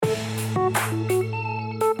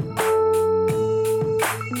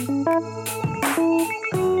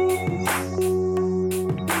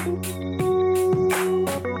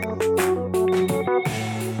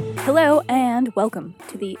Welcome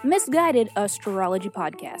to the Misguided Astrology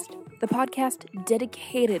Podcast, the podcast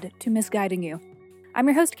dedicated to misguiding you. I'm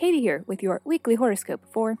your host, Katie, here with your weekly horoscope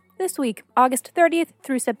for this week, August 30th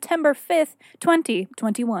through September 5th,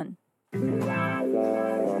 2021.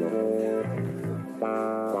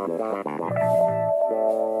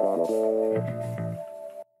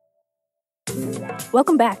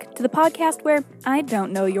 Welcome back to the podcast where I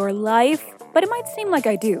don't know your life, but it might seem like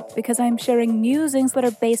I do, because I'm sharing musings that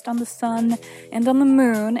are based on the sun, and on the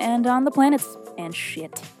moon, and on the planets, and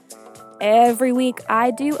shit. Every week,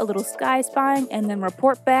 I do a little sky spying, and then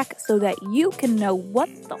report back so that you can know what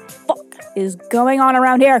the fuck is going on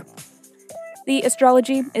around here. The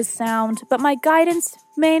astrology is sound, but my guidance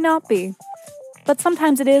may not be. But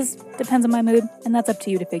sometimes it is, depends on my mood, and that's up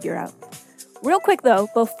to you to figure out. Real quick though,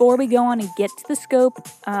 before we go on and get to the scope,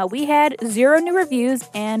 we had 0 new reviews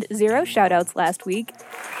and 0 shoutouts last week.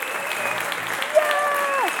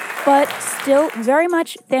 Yeah! But still, very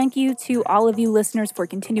much thank you to all of you listeners for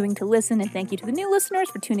continuing to listen, and thank you to the new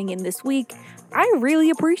listeners for tuning in this week. I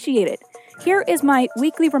really appreciate it. Here is my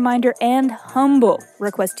weekly reminder and humble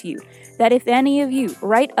request to you that if any of you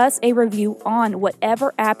write us a review on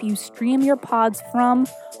whatever app you stream your pods from,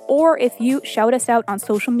 or if you shout us out on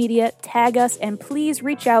social media, tag us, and please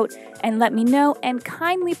reach out and let me know, and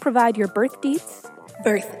kindly provide your birth dates,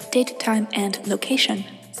 date, time, and location,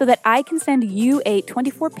 so that I can send you a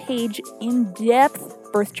 24-page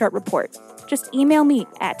in-depth birth chart report. Just email me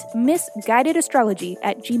at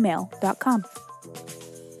misguidedastrology@gmail.com.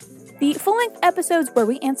 The full-length episodes where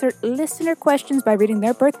we answer listener questions by reading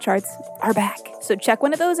their birth charts are back. So check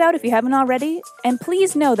one of those out if you haven't already. And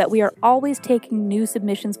please know that we are always taking new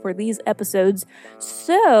submissions for these episodes.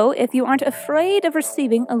 So if you aren't afraid of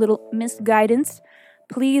receiving a little misguidance,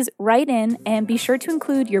 please write in and be sure to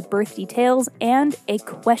include your birth details and a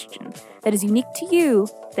question that is unique to you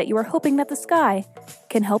that you are hoping that the sky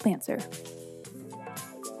can help answer.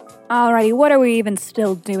 Alrighty, what are we even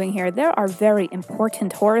still doing here? There are very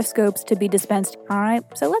important horoscopes to be dispensed. Alright,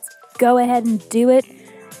 so let's go ahead and do it.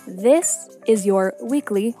 This is your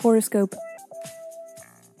weekly horoscope.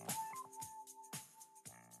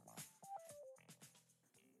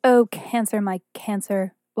 Oh, Cancer, my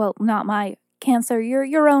Cancer. Well, not my Cancer,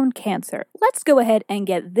 your own Cancer. Let's go ahead and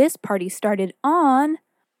get this party started on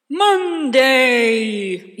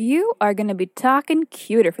Monday! You are going to be talking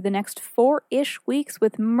cuter for the next 4-ish weeks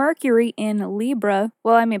with Mercury in Libra.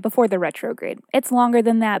 Well, I mean, before the retrograde. It's longer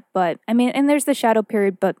than that, but, and there's the shadow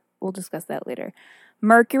period, but we'll discuss that later.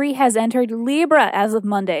 Mercury has entered Libra as of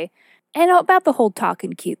Monday. And about the whole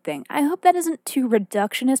talking cute thing, I hope that isn't too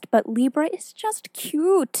reductionist, but Libra is just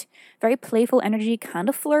cute. Very playful energy, kind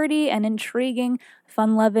of flirty and intriguing,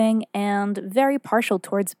 fun-loving, and very partial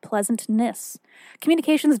towards pleasantness.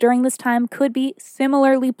 Communications during this time could be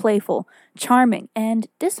similarly playful, charming, and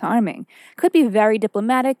disarming. Could be very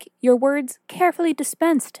diplomatic, your words carefully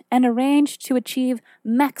dispensed and arranged to achieve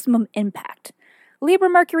maximum impact. Libra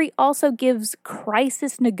Mercury also gives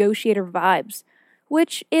crisis negotiator vibes,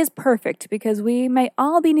 which is perfect because we may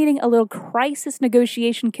all be needing a little crisis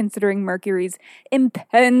negotiation considering Mercury's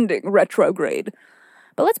impending retrograde.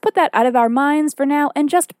 But let's put that out of our minds for now and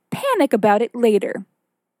just panic about it later.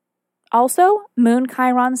 Also, Moon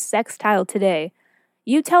Chiron sextile today.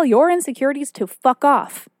 You tell your insecurities to fuck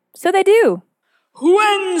off. So they do.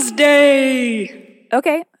 Wednesday!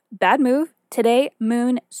 Okay, bad move. Today,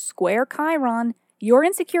 Moon square Chiron. Your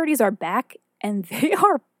insecurities are back and they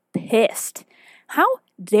are pissed. How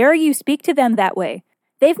dare you speak to them that way?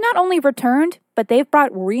 They've not only returned, but they've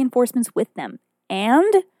brought reinforcements with them.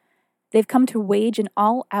 And they've come to wage an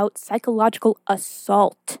all-out psychological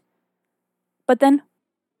assault. But then,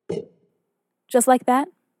 just like that,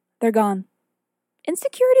 they're gone.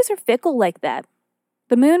 Insecurities are fickle like that.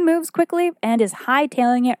 The moon moves quickly and is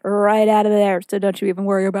hightailing it right out of there, so don't you even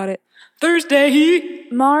worry about it. Thursday!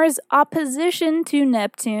 Mars opposition to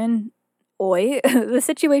Neptune. The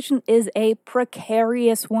situation is a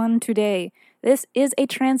precarious one today. This is a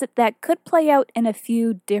transit that could play out in a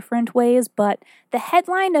few different ways, but the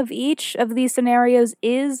headline of each of these scenarios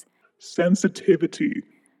is sensitivity.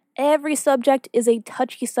 Every subject is a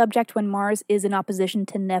touchy subject when Mars is in opposition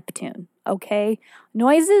to Neptune, okay?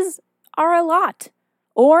 Noises are a lot,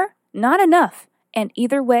 or not enough, and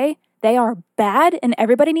either way, they are bad and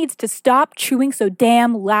everybody needs to stop chewing so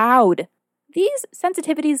damn loud. These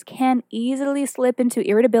sensitivities can easily slip into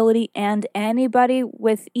irritability, and anybody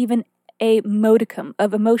with even a modicum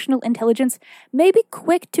of emotional intelligence may be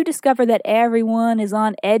quick to discover that everyone is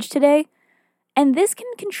on edge today, and this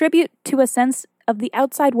can contribute to a sense of the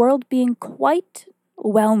outside world being quite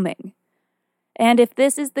whelming. And if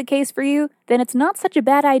this is the case for you, then it's not such a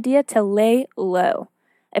bad idea to lay low.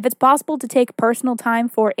 If it's possible to take personal time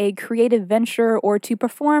for a creative venture or to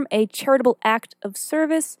perform a charitable act of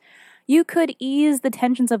service, you could ease the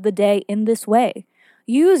tensions of the day in this way.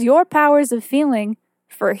 Use your powers of feeling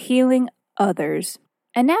for healing others.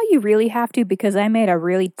 And now you really have to, because I made a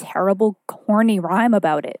really terrible, corny rhyme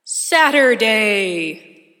about it. Saturday!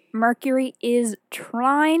 Mercury is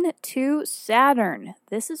trine to Saturn.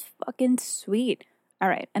 This is fucking sweet. All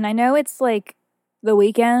right, and I know it's like the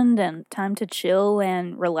weekend and time to chill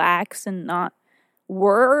and relax and not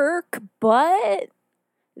work, but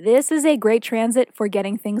this is a great transit for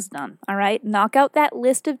getting things done, all right? Knock out that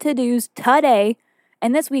list of to-dos today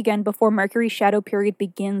and this weekend before Mercury's shadow period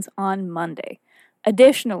begins on Monday.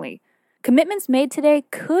 Additionally, commitments made today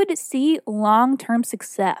could see long-term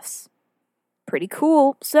success. Pretty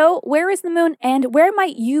cool. So, where is the moon and where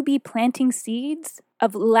might you be planting seeds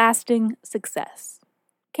of lasting success?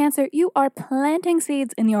 Cancer, you are planting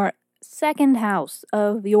seeds in your second house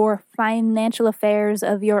of your financial affairs,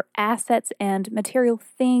 of your assets and material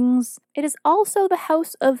things. It is also the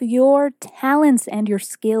house of your talents and your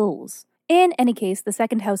skills. In any case, the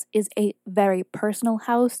second house is a very personal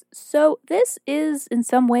house, so this is in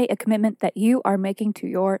some way a commitment that you are making to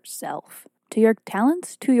yourself, to your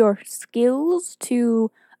talents, to your skills,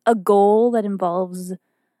 to a goal that involves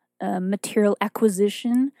material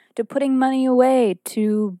acquisition, to putting money away,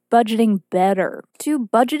 to budgeting better, to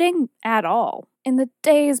budgeting at all. In the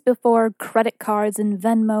days before credit cards and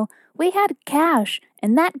Venmo, we had cash,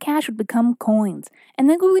 and that cash would become coins. And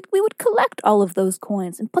then we would collect all of those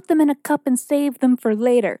coins and put them in a cup and save them for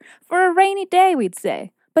later, for a rainy day, we'd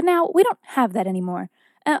say. But now we don't have that anymore.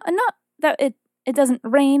 Not that it doesn't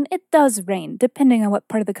rain, it does rain, depending on what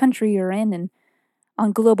part of the country you're in and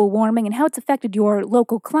on global warming and how it's affected your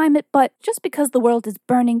local climate, but just because the world is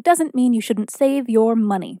burning doesn't mean you shouldn't save your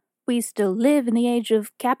money. We still live in the age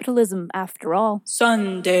of capitalism, after all.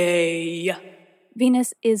 Sunday!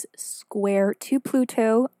 Venus is square to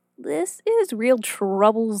Pluto. This is real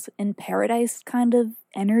troubles in paradise kind of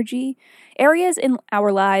energy. Areas in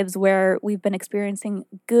our lives where we've been experiencing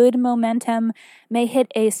good momentum may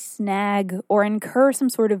hit a snag or incur some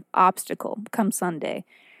sort of obstacle come Sunday.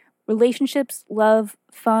 Relationships, love,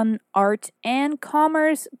 fun, art, and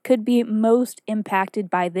commerce could be most impacted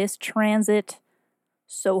by this transit.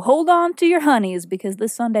 So hold on to your honeys, because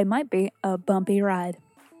this Sunday might be a bumpy ride.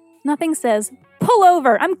 Nothing says, pull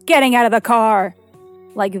over, I'm getting out of the car,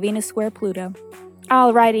 like Venus square Pluto.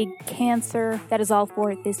 Alrighty, Cancer, that is all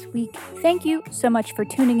for this week. Thank you so much for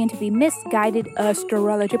tuning into the Misguided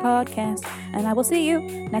Astrology Podcast, and I will see you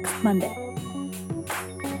next Monday.